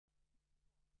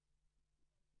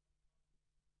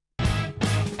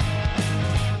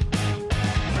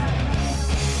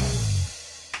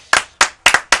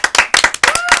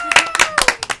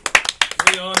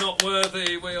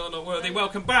worthy. We are not worthy.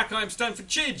 Welcome back. I'm Stanford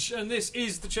Chidge, and this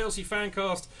is the Chelsea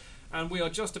FanCast. And we are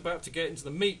just about to get into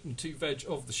the meat and two veg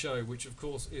of the show, which, of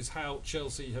course, is how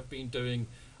Chelsea have been doing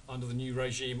under the new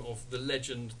regime of the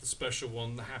legend, the special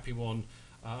one, the happy one.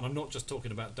 And I'm not just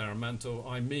talking about Darren Mantle.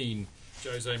 I mean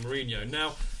Jose Mourinho. Now,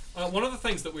 one of the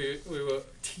things that we were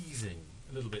teasing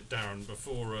a little bit, Darren,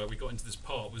 before we got into this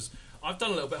part was I've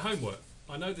done a little bit of homework.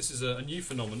 I know this is a new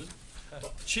phenomenon,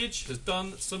 but Chidge has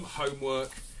done some homework,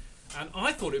 and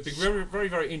I thought it would be very, very,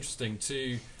 very interesting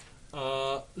to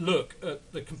look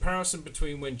at the comparison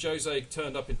between when Jose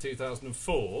turned up in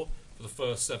 2004 for the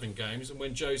first 7 games and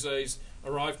when Jose's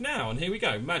arrived now. And here we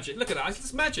go, magic. Look at that,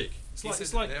 it's magic.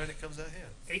 It's like there and it comes out here.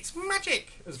 It's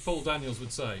magic, as Paul Daniels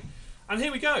would say. And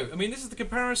here we go. I mean, this is the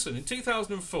comparison. In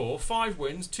 2004, 5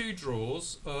 wins, 2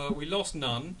 draws. We lost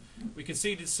none. We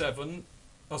conceded 7.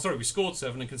 We scored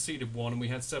 7 and conceded 1, and we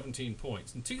had 17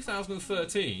 points. In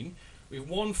 2013, we've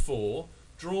won 4,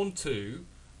 drawn 2,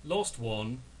 lost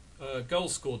 1,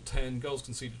 goals scored 10, goals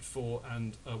conceded 4,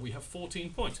 and we have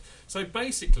 14 points. So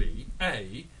basically,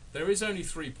 A, there is only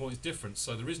 3 points difference,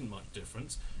 so there isn't much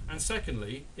difference. And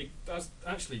secondly, it does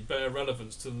actually bear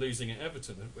relevance to losing at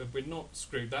Everton. If we'd not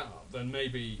screwed that up, then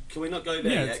maybe... Can we not go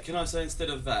there yet? Can I say instead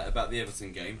of that, about the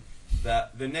Everton game,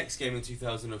 that the next game in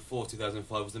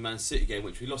 2004-2005 was the Man City game,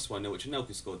 which we lost 1-0, which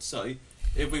Anelka scored. So,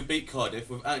 if we beat Cardiff,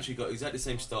 we've actually got exactly the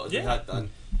same start as we had done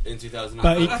in 2004.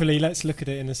 But equally, let's look at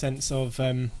it in the sense of...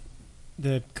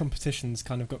 the competition's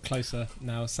kind of got closer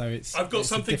now, so it's... I've got it's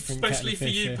something especially for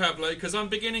you, here. Pablo, because I'm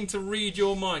beginning to read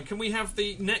your mind. Can we have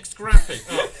the next graphic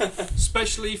up,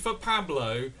 especially for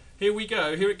Pablo? Here we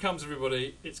go. Here it comes,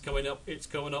 everybody. It's coming up. It's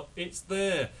coming up. It's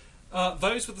there.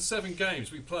 Those were the 7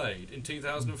 games we played in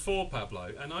 2004,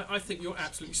 Pablo, and I think you're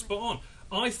absolutely spot on.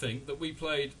 I think that we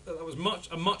played... that was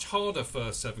a much harder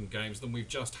first 7 games than we've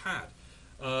just had.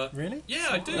 Really? Yeah,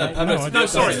 I do. No,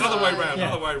 sorry, other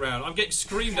way round. I'm getting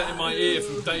screamed at in my ear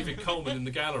from David Coleman in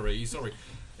the gallery. Sorry.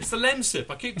 It's the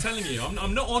Lemsip. I keep telling you,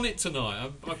 I'm not on it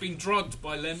tonight. I've been drugged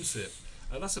by Lemsip.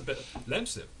 That's a bit...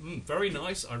 Lemsip. Very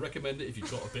nice. I recommend it if you've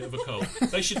got a bit of a cold.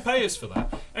 They should pay us for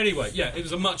that. Anyway, yeah, it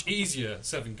was a much easier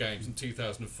 7 games in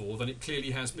 2004 than it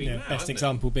clearly has been now. Best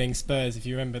example being Spurs. If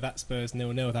you remember that Spurs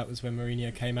 0-0, that was when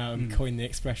Mourinho came out and coined the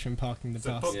expression "parking the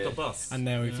bus." The bus. And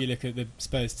now, if you look at the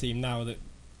Spurs team now that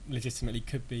legitimately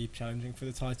could be challenging for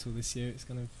the title this year, it's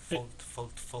going to... Fault.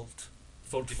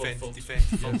 Defend.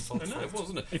 I know, it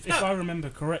wasn't it? If I remember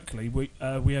correctly, we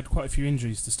had quite a few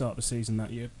injuries to start the season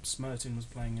that year. Schmertin was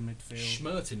playing in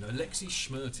midfield. Alexis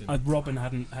Schmertin. Robin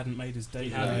hadn't made his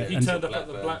debut. He turned up at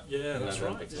the Black... Yeah, that's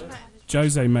right. Yeah.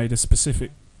 Jose made a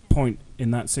specific point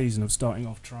in that season of starting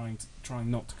off trying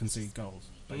not to concede goals,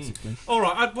 basically. All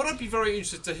right, what I'd be very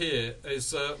interested to hear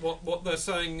is what they're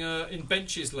saying in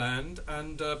Benches land,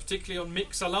 and particularly on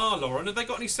Mick Salah, Lauren. Have they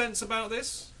got any sense about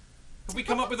this? Have we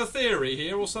come up with a theory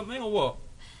here or something, or what?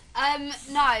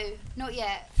 No, not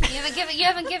yet. You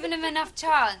haven't given him enough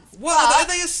chance. Well,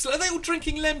 are they all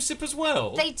drinking Lemsip as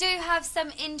well? They do have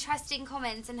some interesting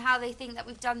comments on how they think that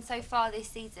we've done so far this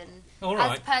season, all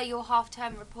right, as per your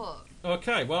half-term report.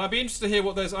 Okay, well, I'd be interested to hear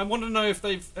what there's... I want to know if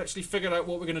they've actually figured out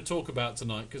what we're going to talk about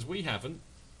tonight, because we haven't.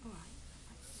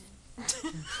 All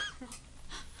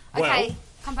right. Okay,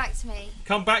 come back to me.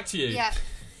 Come back to you? Yeah.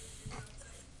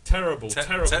 Terrible.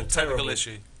 Technical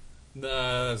issue.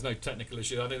 No, there's no technical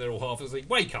issue. I think they're all half asleep.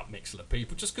 Wake up, Mixler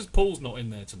people. Just because Paul's not in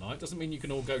there tonight doesn't mean you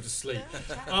can all go to sleep.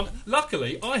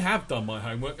 Luckily, I have done my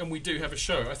homework, and we do have a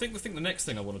show. I think the next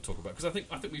thing I want to talk about, because I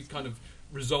think we've kind of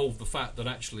resolved the fact that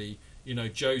actually,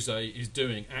 Jose is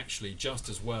doing actually just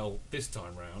as well this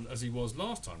time round as he was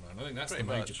last time round. I think that's the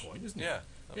major point, isn't it?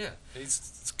 Yeah.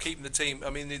 He's keeping the team.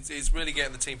 I mean, he's really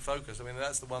getting the team focused. I mean,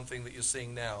 that's the one thing that you're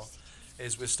seeing now.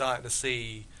 Is we're starting to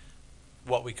see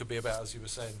what we could be about, as you were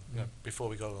saying before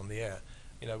we got on the air.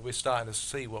 We're starting to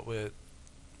see what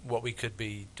we could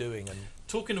be doing. And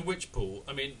talking of which, Paul,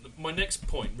 I mean, my next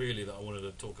point really that I wanted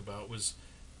to talk about was,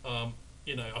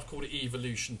 I've called it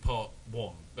Evolution Part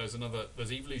 1. There's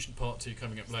Evolution Part 2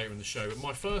 coming up later in the show. But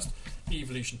my first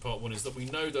Evolution Part 1 is that we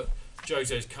know that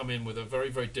Jose's come in with a very,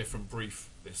 very different brief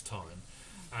this time,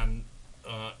 and.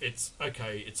 It's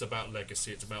about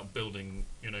legacy, it's about building,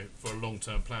 for a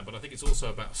long-term plan, but I think it's also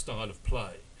about style of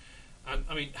play. And,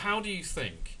 I mean, how do you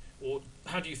think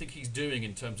he's doing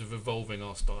in terms of evolving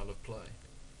our style of play?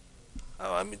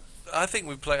 I think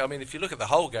we play, if you look at the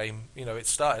whole game, it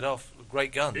started off with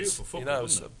great guns. Beautiful football,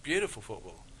 it's beautiful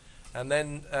football. And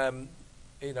then,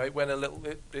 it went a little,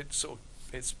 it's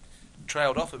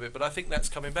trailed off a bit, but I think that's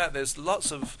coming back. There's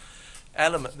lots of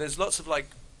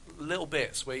little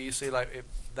bits where you see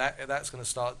that's going to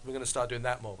start. We're going to start doing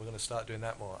that more. We're going to start doing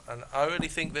that more. And I really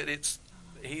think that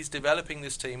he's developing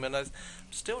this team, and I'm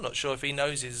still not sure if he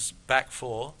knows his back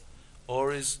four,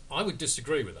 or is. I would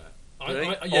disagree with that.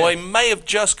 Really? Yeah. Or he may have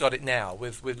just got it now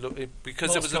because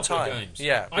Last there was a couple of time. games.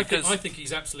 Yeah, I think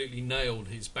he's absolutely nailed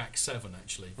his back seven.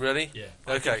 Actually, really. Yeah.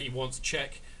 Okay. I think he wants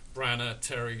Cech, Branner,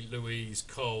 Terry, Luiz,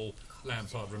 Cole,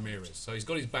 Lampard, Ramirez. So he's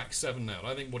got his back seven now.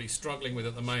 I think what he's struggling with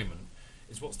at the moment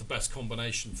is what's the best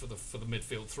combination for the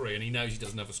midfield three, and he knows he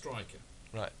doesn't have a striker.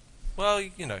 Right. Well,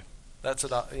 that's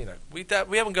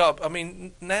we haven't got. I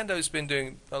mean, Nando's been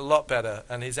doing a lot better,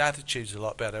 and his attitude's a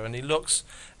lot better, and he looks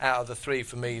out of the three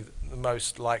for me the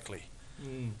most likely.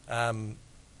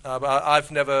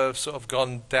 I've never sort of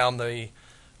gone down the,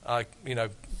 a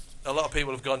lot of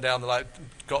people have gone down the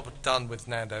got done with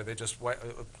Nando. They just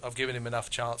I've given him enough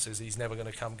chances. He's never going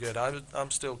to come good. I'm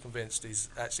still convinced he's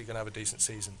actually going to have a decent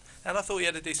season. And I thought he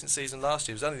had a decent season last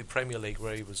year. It was only the Premier League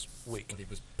where he was weak. But he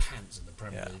was pants in the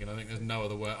Premier League, and I think there's no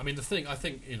other way. I mean, I think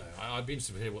I'd be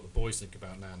interested to hear what the boys think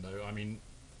about Nando. I mean,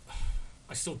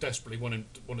 I still desperately want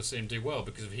to see him do well,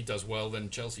 because if he does well, then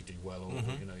Chelsea do well. Or,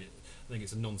 I think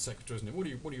it's a non sequitur, isn't it? What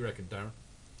do you reckon, Darren?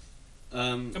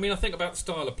 I mean, I think about the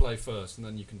style of play first, and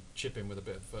then you can chip in with a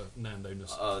bit of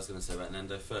Nando-ness. I was going to say about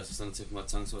Nando first. It's on the tip of my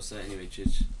tongue, so I'll say it anyway,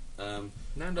 Chidge.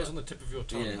 Nando's on the tip of your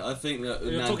tongue. Yeah, I think that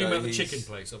You're Nando, talking about the chicken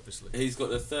place, obviously. He's got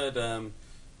the third.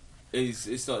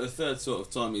 It's like the third sort of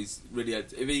time he's really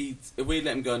had. If we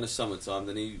let him go in the summertime,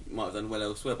 then he might have done well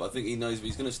elsewhere. But I think he knows if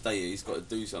he's going to stay here, he's got to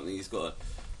do something. He's got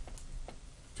to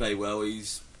play well. He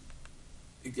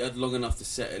had long enough to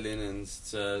settle in and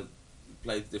to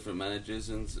play with different managers.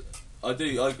 And I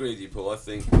agree with you, Paul. I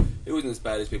think it wasn't as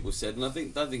bad as people said, and I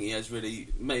don't think he has really.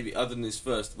 Maybe other than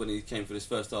when he came for this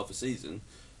first half of the season,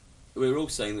 we were all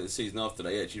saying that the season after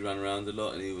that he actually ran around a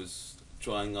lot and he was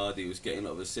trying hard. He was getting a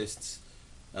lot of assists.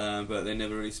 But they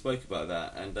never really spoke about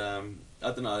that, and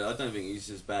I don't know. I don't think he's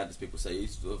as bad as people say.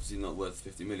 He's obviously not worth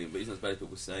 50 million, but he's not as bad as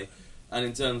people say. And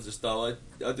in terms of style,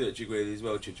 I do actually agree with you as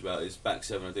well, Chich, about his back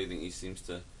seven. I do think he seems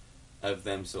to have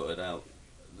them sorted out.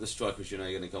 The strikers, you're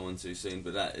going to come on to soon,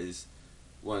 but that is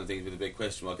one of the things with a big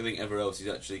question mark. I think everywhere else he's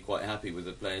actually quite happy with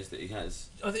the players that he has.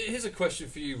 I think here's a question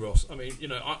for you, Ross. I mean,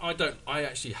 I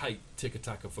actually hate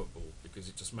tiki-taka football because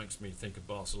it just makes me think of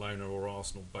Barcelona or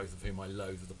Arsenal, both of whom I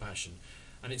loathe with a passion.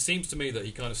 And it seems to me that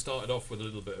he kind of started off with a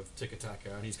little bit of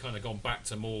tiki-taka, and he's kind of gone back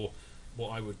to more what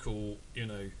I would call,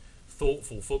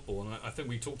 thoughtful football. And I think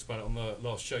we talked about it on the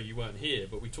last show. You weren't here,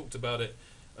 but we talked about it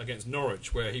against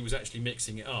Norwich, where he was actually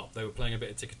mixing it up. They were playing a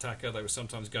bit of tiki-taka. They were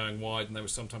sometimes going wide, and they were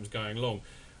sometimes going long.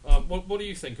 What do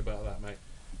you think about that, mate?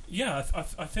 Yeah, I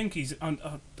think he's. I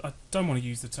don't want to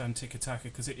use the term tiki-taka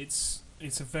because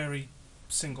it's a very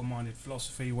single-minded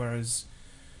philosophy, whereas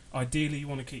ideally you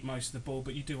want to keep most of the ball,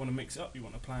 but you do want to mix it up. You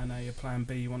want a plan A, a plan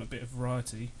B, you want a bit of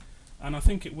variety, and I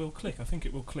think it will click. I think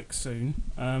it will click soon,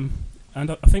 and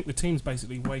I think the team's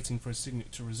basically waiting for a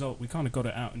signature result. We kind of got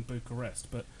it out in Bucharest,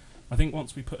 but I think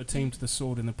once we put a team to the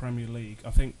sword in the Premier League,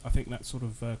 I think that sort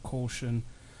of caution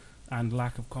and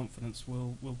lack of confidence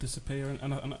will disappear,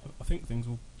 and I think things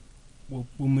will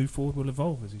move forward, will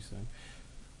evolve, as you say.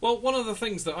 Well, one of the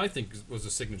things that I think was a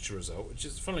signature result, which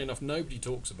is, funnily enough, nobody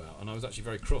talks about, and I was actually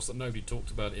very cross that nobody talked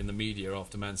about it in the media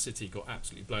after Man City got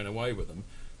absolutely blown away with them,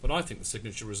 but I think the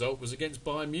signature result was against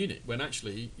Bayern Munich, when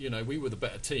actually, we were the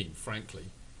better team, frankly,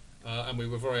 and we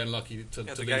were very unlucky to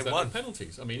lose that in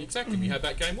penalties. I mean, exactly, we had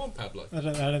that game won, Pablo. I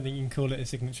don't think you can call it a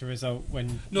signature result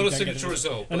when... Not a signature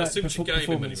result, but a signature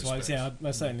game in many respects. Yeah, I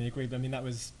certainly agree, but I mean,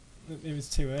 it was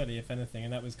too early, if anything,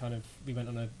 and that was kind of, we went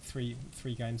on a three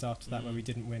games after that where we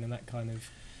didn't win, and that kind of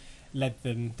led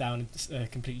them down a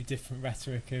completely different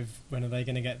rhetoric of when are they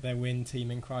going to get their win,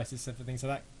 team in crisis, everything. So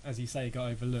that, as you say,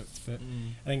 got overlooked, but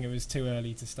I think it was too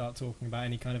early to start talking about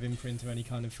any kind of imprint or any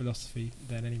kind of philosophy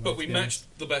then anyway. But we matched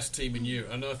the best team in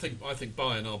Europe, and I think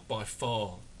Bayern are by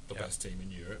far the best team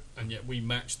in Europe, and yet we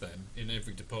matched them in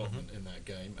every department in that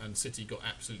game, and City got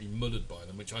absolutely mullered by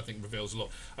them, which I think reveals a lot.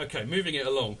 Okay, moving it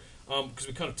along, because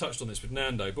we kind of touched on this with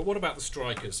Nando, but what about the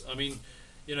strikers? I mean,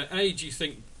 do you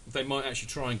think they might actually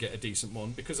try and get a decent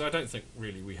one? Because I don't think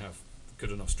really we have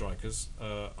good enough strikers.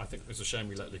 I think it's a shame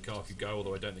we let Lukaku go,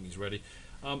 although I don't think he's ready.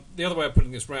 The other way of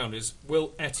putting this round is, will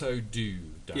Eto'o do,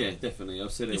 Darren? Yeah, definitely.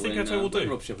 I've said it. You think Eto'o will do?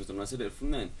 Rob Shepherd's done, I said it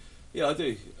from then. Yeah, I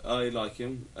do. I like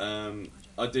him.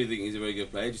 I do think he's a very good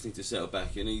player. He just needs to settle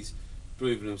back in. He's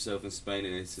proven himself in Spain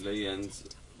and Italy, and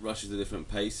Russia's a different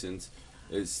pace, and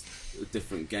it's a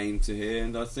different game to here.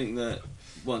 And I think that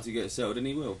once he gets settled in,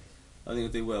 he will. I think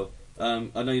he'll do well.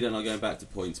 I know you don't like going back to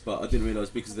points, but I didn't realise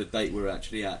because of the date we're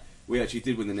actually at, we actually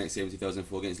did win the next game in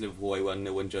 2004 against Liverpool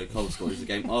 1-0 when Joe Cole scored. The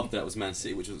game after that was Man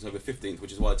City, which was October 15th,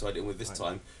 which is why I tied it in with this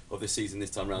time of the season this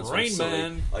time round. So Rain I'm sorry,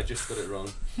 Man. I just got it wrong.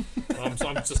 I'm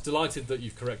just delighted that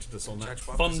you've corrected us on that Judge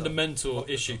Bob fundamental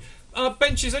issue.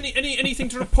 Benches, anything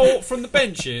to report from the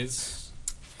benches?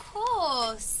 Of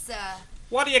course.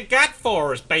 What do you got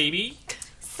for us, baby?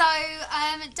 So,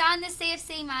 Dan, the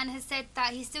CFC man, has said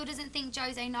that he still doesn't think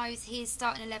Jose knows his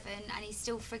starting 11 and he's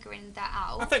still figuring that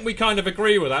out. I think we kind of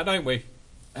agree with that, don't we?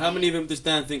 How many of them does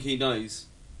Dan think he knows?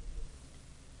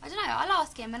 I don't know, I'll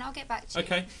ask him and I'll get back to you.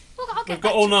 Okay. I'll get We've back got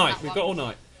to all you on night. that We've one. got all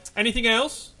night. Anything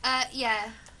else? Yeah.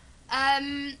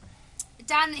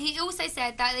 Dan, he also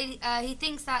said that he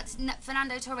thinks that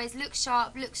Fernando Torres looks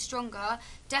sharp, looks stronger,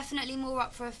 definitely more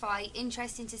up for a fight.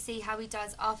 Interesting to see how he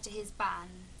does after his ban.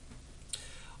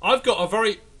 I've got a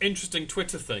very interesting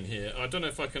Twitter thing here. I don't know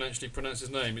if I can actually pronounce his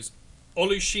name. It's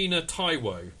Olushina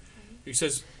Taiwo, who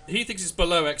says he thinks it's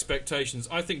below expectations.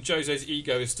 I think Jose's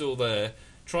ego is still there,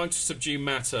 trying to subdue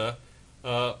Mata,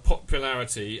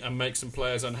 popularity, and make some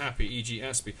players unhappy, e.g.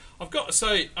 Aspie. I've got to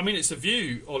say, I mean, it's a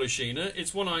view, Olushina.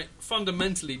 It's one I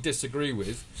fundamentally disagree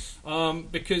with,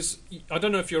 because I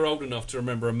don't know if you're old enough to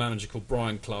remember a manager called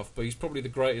Brian Clough, but he's probably the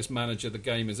greatest manager the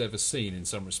game has ever seen in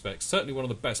some respects. Certainly one of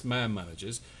the best man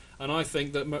managers. And I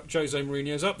think that Jose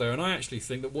Mourinho's up there. And I actually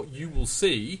think that what you will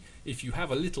see, if you have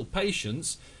a little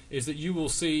patience, is that you will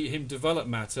see him develop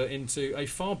Mata into a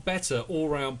far better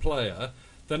all-round player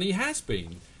than he has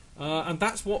been. And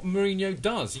that's what Mourinho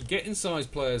does. He gets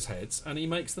inside players' heads and he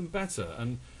makes them better.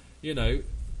 And, you know,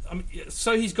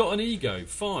 so he's got an ego.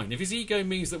 Fine. If his ego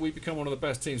means that we become one of the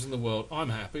best teams in the world, I'm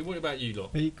happy. What about you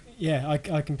lot? Yeah,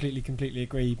 I completely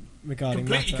agree regarding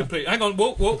Completely. Hang on.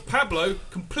 Whoa. Pablo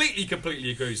completely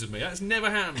agrees with me. That's never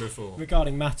happened before.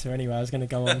 Regarding Mata, anyway, I was going to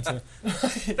go on to...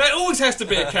 There always has to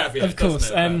be a caveat, of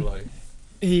course. doesn't it, Pablo?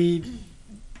 He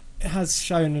has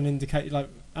shown and indicated, like,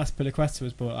 Azpilicueta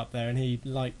was brought up there, and he,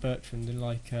 like Bertrand and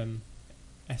like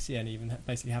SEN, even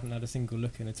basically haven't had a single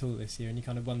look in at all this year, and you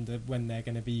kind of wonder when they're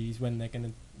going to be used, when they're going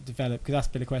to develop, because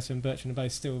Azpilicueta and Bertrand are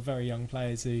both still very young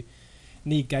players who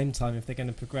need game time if they're going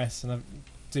to progress, and I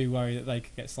do worry that they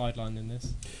could get sidelined in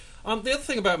this. The other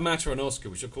thing about Mata and Oscar,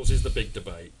 which of course is the big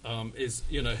debate, is,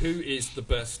 you know, who is the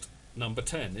best number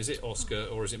 10? Is it Oscar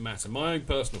or is it Mata? My own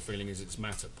personal feeling is it's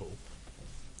Mata, Paul.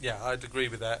 Yeah, I'd agree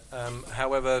with that.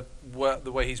 However,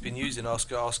 the way he's been using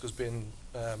Oscar's been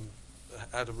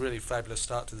had a really fabulous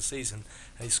start to the season,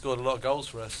 and he scored a lot of goals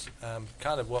for us.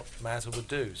 Kind of what Mata would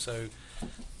do. So,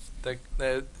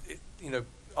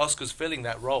 Oscar's filling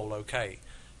that role okay.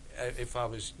 If I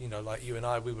was, like you and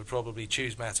I, we would probably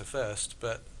choose Mata first,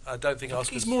 but I don't think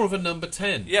Oscar's... He's more of a number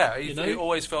 10. Yeah, he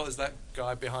always felt as that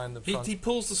guy behind the front. He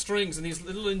pulls the strings, and his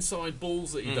little inside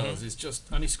balls that he does is just...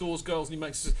 And he scores goals, and he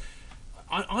makes...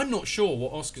 I'm not sure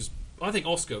what Oscar's... I think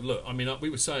Oscar, look, I mean, we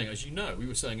were saying, as you know, we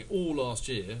were saying it all last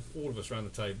year, all of us around the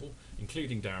table,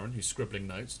 including Darren, who's scribbling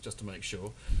notes, just to make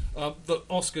sure, that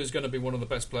Oscar is going to be one of the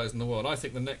best players in the world. I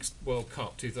think the next World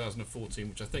Cup, 2014,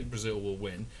 which I think Brazil will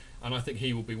win, and I think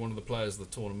he will be one of the players of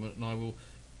the tournament, and I will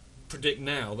predict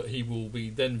now that he will be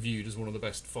then viewed as one of the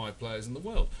best 5 players in the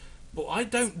world. But I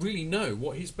don't really know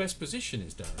what his best position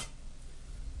is,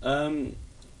 Darren.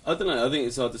 I don't know. I think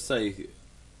it's hard to say.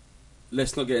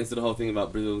 Let's not get into the whole thing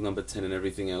about Brazil number 10 and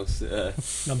everything else.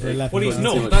 Number 11. Well, he's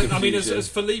not. I mean, as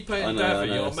Felipe and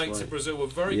Davi, our mates right. in Brazil, were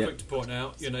very quick to point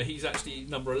out, he's actually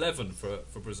number 11 for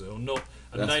Brazil, not...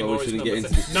 And that's Neymar is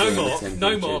number 10.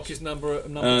 No Mark is number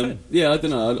 10. Yeah, I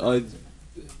don't know.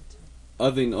 I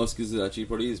think Oscar's actually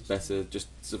probably is better just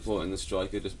supporting the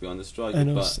striker, just behind the striker. And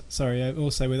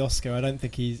also with Oscar, I don't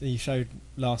think he showed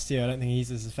last year, I don't think he's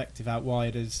as effective out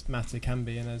wide as Mata can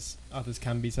be and as others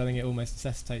can be, so I think it almost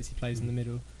necessitates he plays in the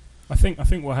middle. I think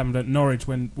what happened at Norwich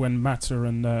when Mata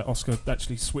and Oscar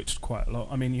actually switched quite a lot.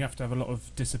 I mean, you have to have a lot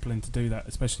of discipline to do that,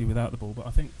 especially without the ball, but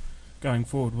I think going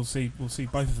forward we'll see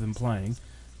both of them playing,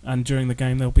 and during the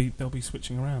game they'll be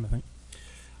switching around,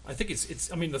 I think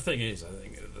it's. I mean, the thing is, I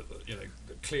think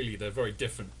clearly they're very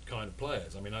different kind of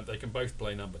players. I mean, they can both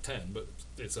play number 10, but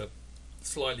it's a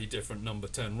slightly different number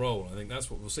 10 role. I think that's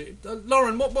what we'll see.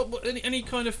 Lauren, what any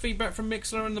kind of feedback from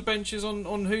Mixler and the benches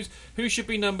on who should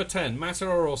be number 10, Mata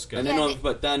or Oscar? And then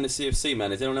but Dan, the CFC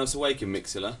man, is anyone else awake in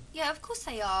Mixler? Yeah, of course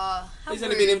they are. He's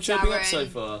only been him chirping up so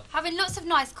far. Having lots of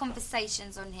nice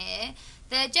conversations on here.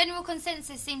 The general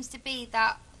consensus seems to be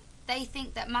that they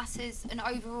think that Mata's an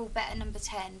overall better number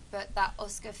 10, but that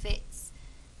Oscar fits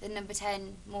the number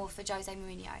 10 more for Jose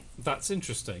Mourinho. That's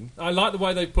interesting. I like the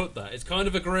way they put that. It's kind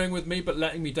of agreeing with me, but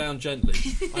letting me down gently.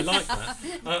 I like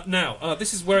that. Now,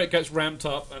 this is where it gets ramped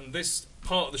up, and this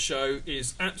part of the show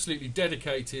is absolutely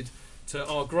dedicated to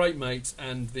our great mate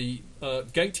and the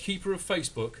gatekeeper of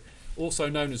Facebook, also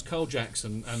known as Carl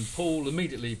Jackson, and Paul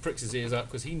immediately pricks his ears up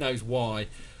because he knows why.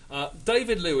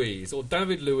 David Luiz, or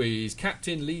David Luiz,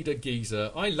 captain, leader,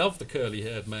 geezer. I love the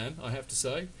curly-haired man, I have to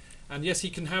say. And yes, he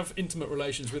can have intimate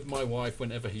relations with my wife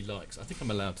whenever he likes. I think I'm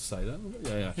allowed to say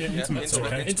that. Yeah. Intimate's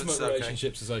okay. Intimate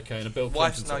relationships is okay. And a Bill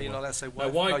Wife, Clinton. no, you're not allowed to say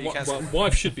wife. No, You can say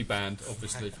wife should be banned,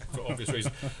 obviously, for obvious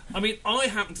reasons. I mean, I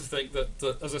happen to think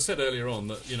that, as I said earlier on,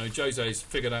 that Jose's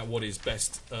figured out what his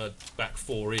best back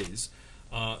four is,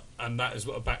 and that is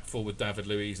a back four with David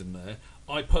Luiz in there.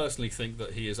 I personally think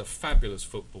that he is a fabulous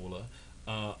footballer.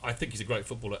 I think he's a great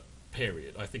footballer,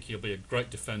 period. I think he'll be a great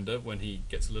defender when he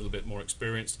gets a little bit more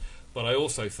experienced. But I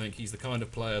also think he's the kind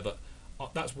of player that...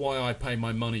 that's why I pay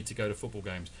my money to go to football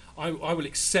games. I will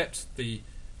accept the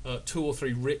 2 or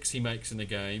 3 ricks he makes in the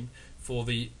game for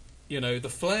the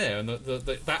flair and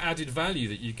that added value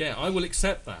that you get. I will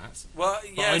accept that. Well,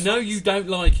 yeah, but I know you don't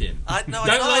like him. I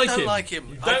don't like him.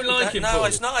 You don't like him. No, Paul.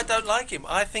 it's not. I don't like him.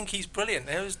 I think he's brilliant.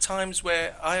 There's times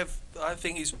where I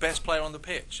think he's the best player on the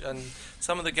pitch, and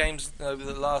some of the games over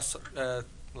the last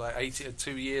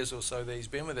 2 years or so that he's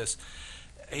been with us,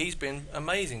 he's been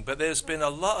amazing. But there's been a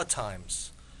lot of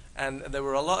times, and there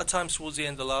were a lot of times towards the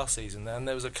end of last season, and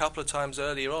there was a couple of times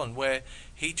earlier on where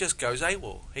he just goes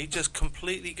AWOL. He just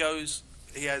completely goes.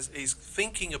 He's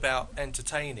thinking about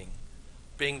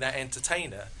being that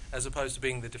entertainer as opposed to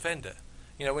being the defender.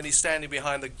 When he's standing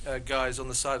behind the guys on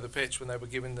the side of the pitch when they were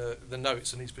giving the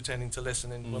notes, and he's pretending to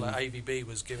listen, and AVB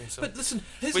was giving some, But listen,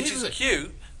 which is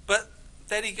cute, but.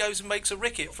 Then he goes and makes a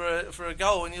ricket for a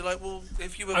goal, and you're like, well,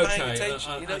 if you were paying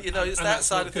attention, it's that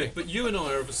side of thing. But you and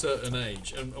I are of a certain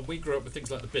age, and we grew up with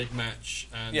things like the Big Match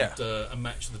and a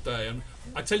Match of the Day. And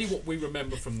I tell you what we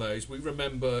remember from those. We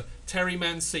remember Terry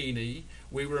Mancini,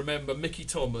 we remember Mickey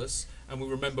Thomas, and we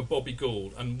remember Bobby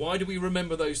Gould. And why do we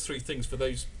remember those 3 things for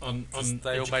those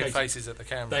they all made faces at the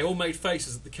camera. They all made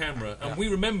faces at the camera, and we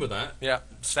remember that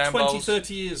 20,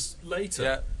 30 years later.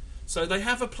 Yeah. So they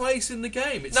have a place in the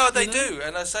game. They do,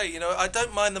 and I say, I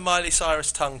don't mind the Miley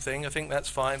Cyrus tongue thing. I think that's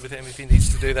fine with him if he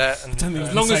needs to do that. And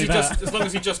as long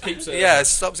as he just keeps it. Yeah,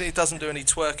 stops. He doesn't do any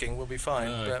twerking. We'll be fine.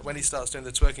 No. But when he starts doing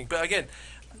the twerking, but again,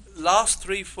 last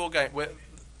 3-4 games, where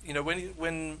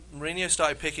when Mourinho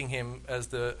started picking him as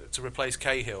to replace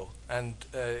Cahill, and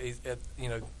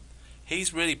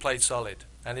he's really played solid.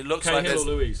 And it looks Cahill like or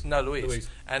Luiz? No, Luiz.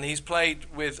 And he's played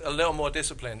with a little more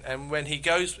discipline. And when he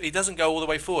goes, he doesn't go all the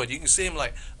way forward. You can see him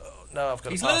like, oh, no, I've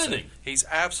got to pass. He's learning. He's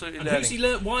absolutely and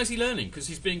learning. Why is he learning? Because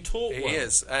he's being taught. He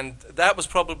is, and that was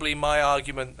probably my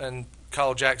argument. And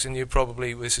Carl Jackson,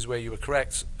 this is where you were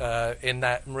correct in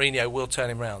that Mourinho will turn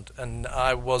him round. And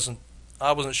I wasn't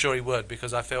sure he would,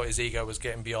 because I felt his ego was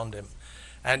getting beyond him.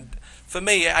 And for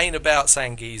me, it ain't about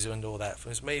saying geezer and all that. For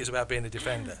me, it's about being a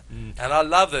defender. And I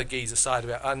love the geezer side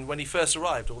of it. And when he first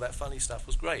arrived, all that funny stuff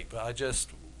was great. But I just,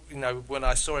 when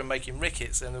I saw him making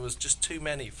rickets, and there was just too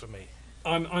many for me.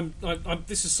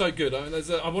 This is so good.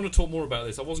 I want to talk more about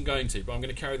this. I wasn't going to, but I'm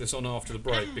going to carry this on after the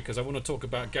break because I want to talk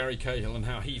about Gary Cahill and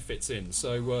how he fits in.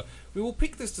 So we will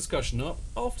pick this discussion up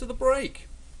after the break.